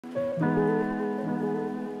YouTube,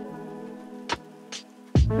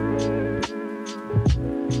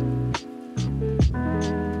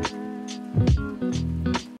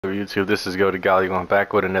 this is Go to Golly going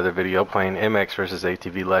back with another video playing MX versus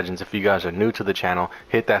ATV Legends. If you guys are new to the channel,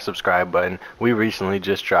 hit that subscribe button. We recently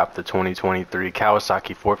just dropped the 2023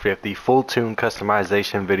 Kawasaki 450 full tune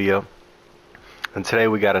customization video, and today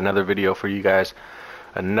we got another video for you guys,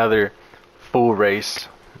 another full race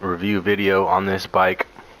review video on this bike.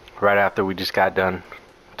 Right after we just got done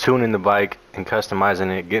tuning the bike and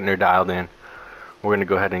customizing it, getting her dialed in, we're gonna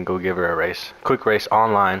go ahead and go give her a race, quick race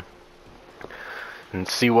online, and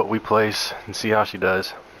see what we place and see how she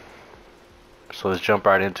does. So let's jump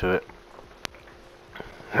right into it.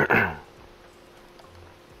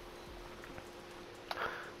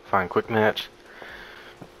 Find quick match.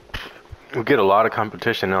 We get a lot of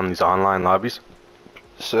competition on these online lobbies,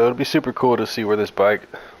 so it'll be super cool to see where this bike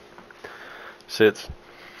sits.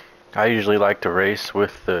 I usually like to race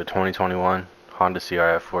with the 2021 Honda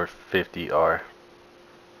CRF 450R.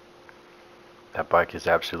 That bike is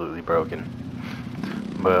absolutely broken.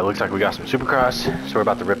 But it looks like we got some Supercross, so we're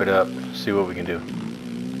about to rip it up, see what we can do.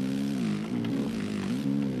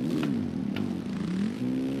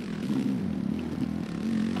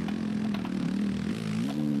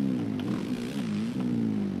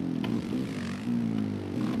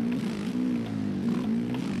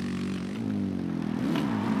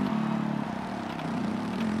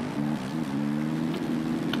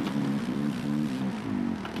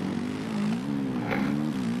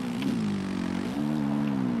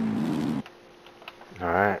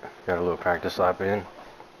 Alright, got a little practice lap in.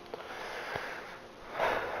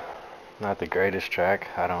 Not the greatest track.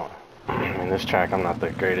 I mean, this track I'm not the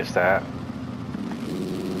greatest at.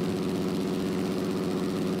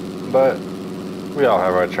 But we all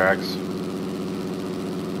have our tracks.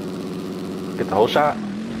 Get the whole shot.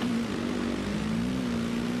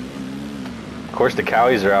 Of course the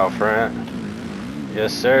Cowies are out front.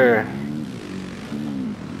 Yes, sir.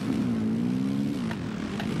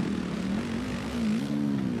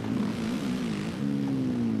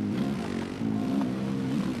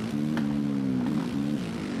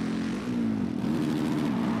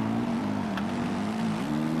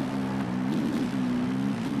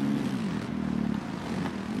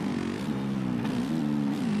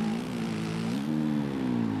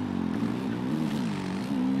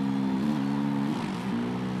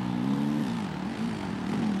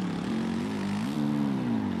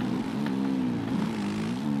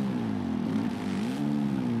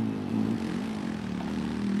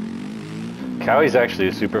 Cowie's actually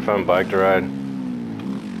a super fun bike to ride.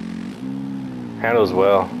 Handles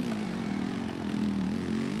well.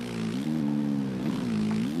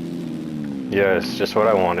 Yes, just what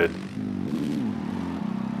I wanted.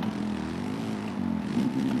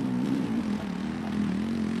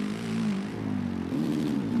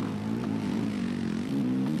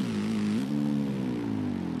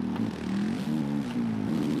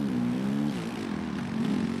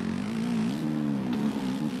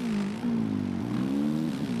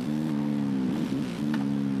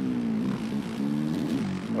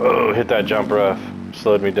 Oh, hit that jump rough.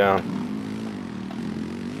 Slowed me down.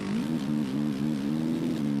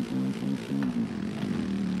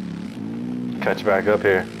 Catch back up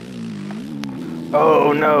here.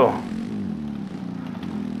 Oh no.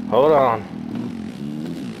 Hold on.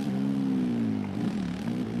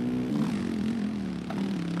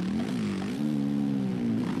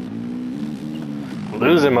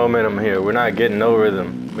 Losing momentum here. We're not getting no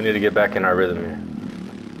rhythm. We need to get back in our rhythm here.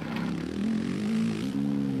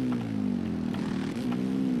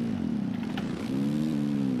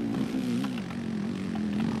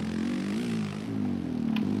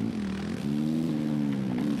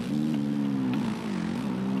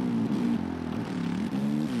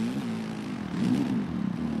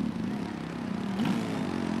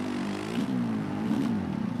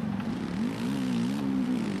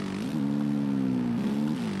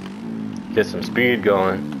 Get some speed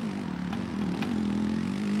going.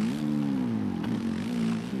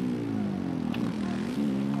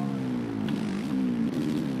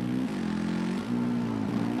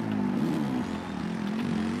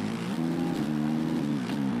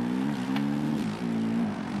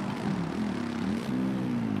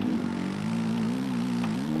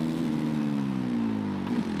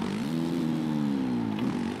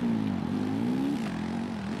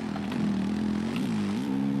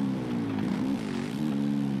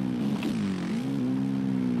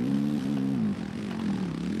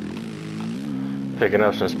 Picking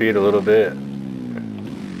up some speed a little bit.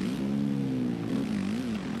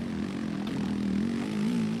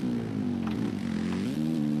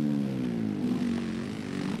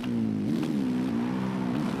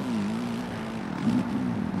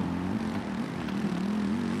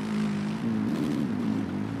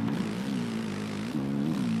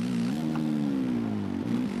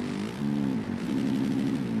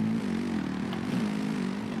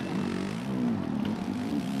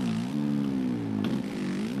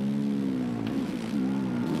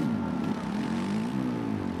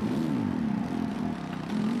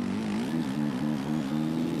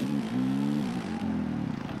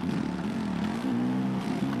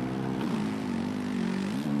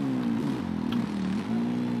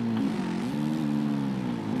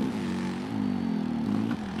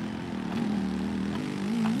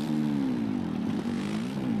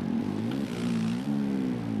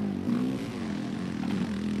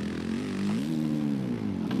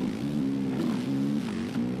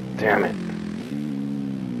 Damn it.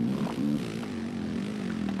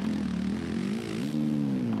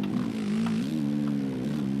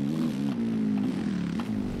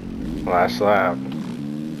 Last lap.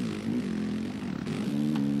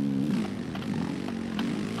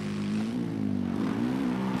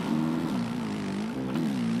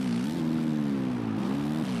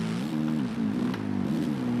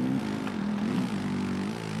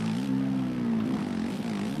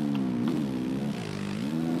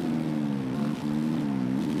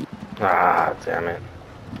 Ah, damn it.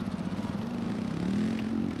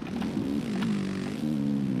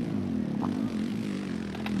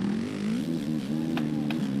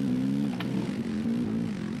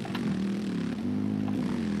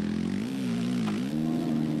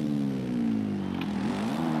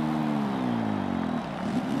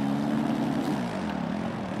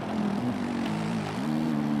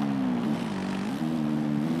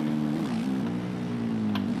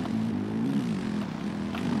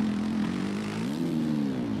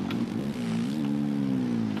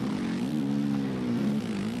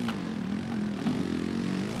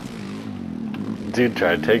 Dude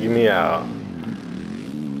tried taking me out. I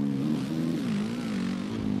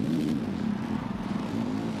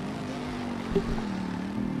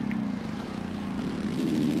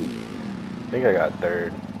think I got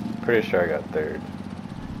third. Pretty sure I got third.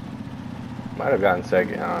 Might have gotten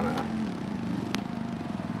second, I don't know.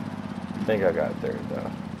 I think I got third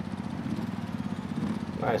though.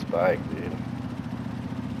 Nice bike, dude.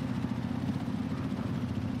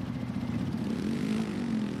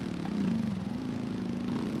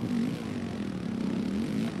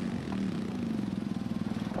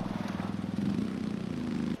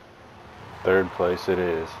 Third place it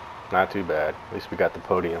is. Not too bad. At least we got the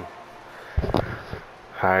podium.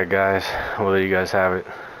 Alright guys, well there you guys have it.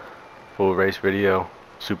 Full race video.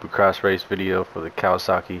 Supercross race video for the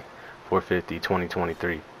Kawasaki 450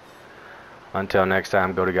 2023. Until next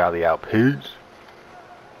time, go to Golly out. Peace.